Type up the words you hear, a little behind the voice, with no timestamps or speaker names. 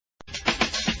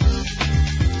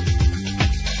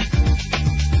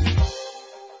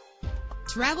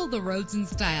Travel the roads in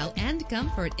style and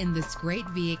comfort in this great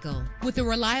vehicle with a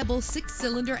reliable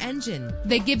 6-cylinder engine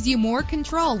that gives you more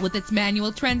control with its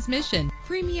manual transmission.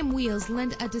 Premium wheels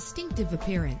lend a distinctive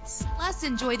appearance. Plus,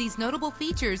 enjoy these notable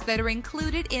features that are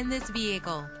included in this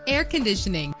vehicle: air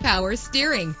conditioning, power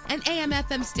steering, an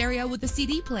AM/FM stereo with a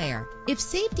CD player. If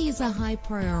safety is a high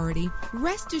priority,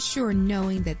 rest assured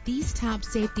knowing that these top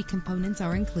safety components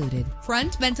are included: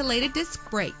 front ventilated disc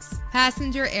brakes,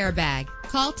 passenger airbag.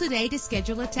 Call today to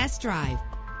schedule a test drive.